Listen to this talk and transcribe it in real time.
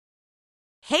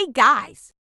Hey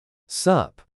guys.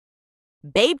 Sup?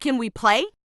 Babe, can we play?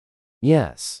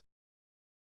 Yes.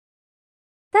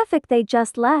 Thefik they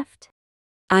just left.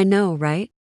 I know, right?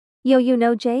 Yo, you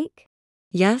know Jake?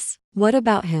 Yes, what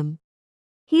about him?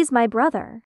 He's my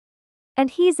brother. And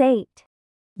he's 8.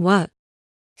 What?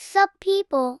 Sup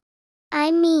people.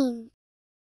 I mean.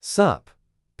 Sup,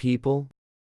 people?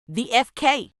 The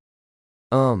FK.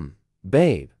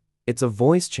 Babe, it's a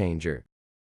voice changer.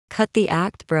 Cut the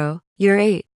act, bro. You're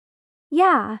 8.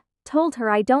 Yeah, told her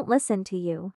I don't listen to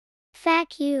you.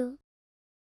 Fuck you.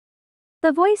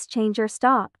 The voice changer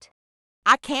stopped.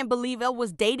 I can't believe Elle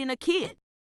was dating a kid.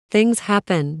 Things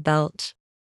happen, Belch.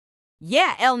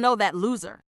 Yeah, Elle know that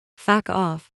loser. Fuck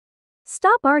off.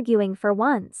 Stop arguing for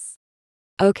once.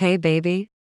 Okay, baby.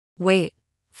 Wait.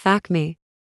 Fuck me.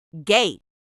 Gay.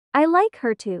 I like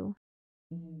her too.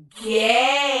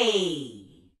 Gay.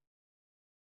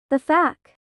 The fact.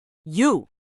 You.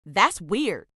 That's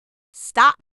weird.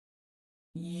 Stop.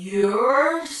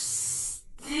 You're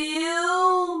still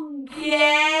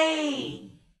gay.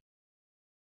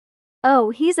 Oh,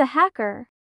 he's a hacker.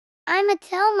 I'ma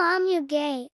tell mom you're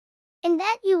gay. And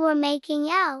that you were making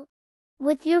out.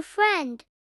 With your friend.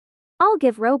 I'll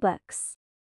give Robux.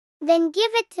 Then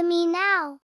give it to me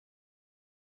now.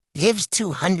 Gives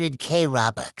 200k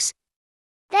Robux.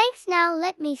 Thanks, now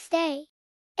let me stay.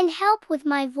 And help with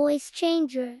my voice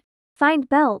changer. Find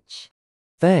Belch.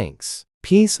 Thanks,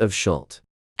 piece of shult.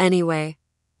 Anyway,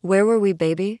 where were we,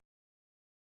 baby?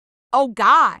 Oh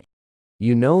God.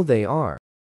 You know they are.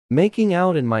 Making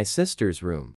out in my sister's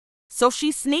room. So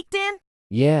she sneaked in?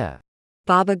 Yeah.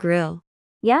 Baba Grill.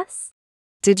 Yes?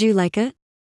 Did you like it?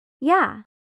 Yeah.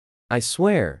 I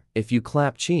swear, if you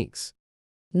clap cheeks.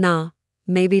 Nah,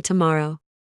 maybe tomorrow.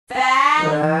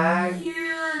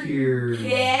 You're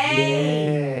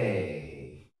gay.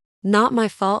 Not my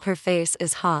fault her face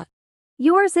is hot.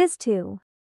 Yours is too.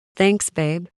 Thanks,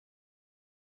 babe.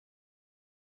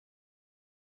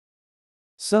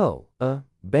 So,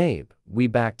 babe, we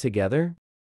back together?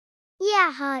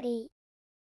 Yeah, hottie.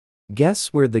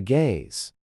 Guess we're the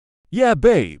gays. Yeah,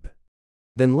 babe.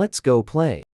 Then let's go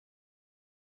play.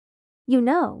 You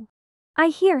know. I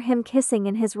hear him kissing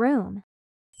in his room.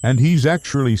 And he's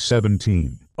actually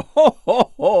 17. Ho,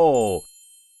 ho, ho.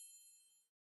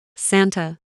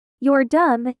 Santa. You're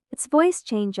dumb, it's voice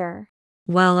changer.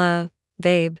 Well,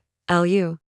 babe,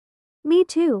 LU. Me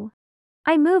too.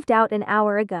 I moved out an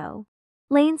hour ago.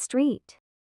 Lane Street.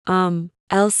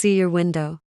 I'll see your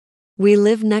window. We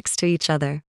live next to each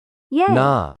other. Yay.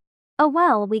 Nah. Oh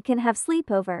well, we can have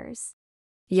sleepovers.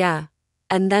 Yeah,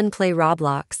 and then play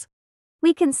Roblox.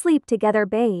 We can sleep together,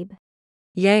 babe.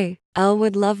 Yay, Elle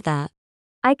would love that.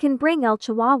 I can bring El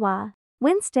Chihuahua.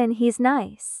 Winston, he's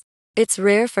nice. It's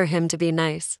rare for him to be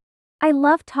nice. I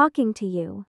love talking to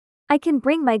you. I can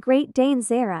bring my Great Dane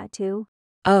Zara too.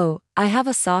 Oh, I have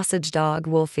a sausage dog,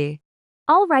 Wolfie.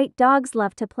 All right, dogs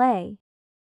love to play.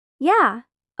 Yeah.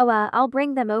 Oh, I'll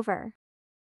bring them over.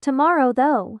 Tomorrow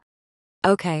though.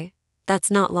 Okay, that's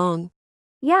not long.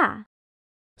 Yeah.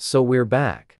 So we're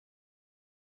back.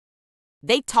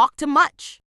 They talk too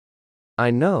much.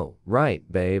 I know, right,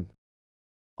 babe?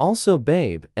 Also,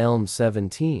 babe, Elm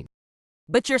 17.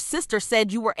 But your sister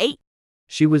said you were 8.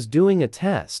 She was doing a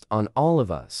test on all of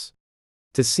us.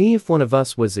 To see if one of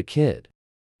us was a kid.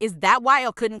 Is that why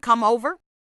Elle couldn't come over?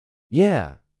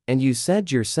 Yeah, and you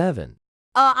said you're 7.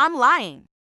 I'm lying.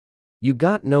 You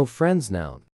got no friends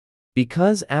now.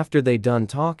 Because after they done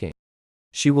talking,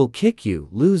 she will kick you,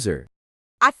 loser.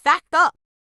 I fact up.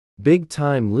 Big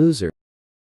time loser.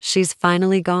 She's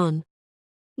finally gone.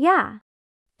 Yeah.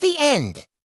 The end.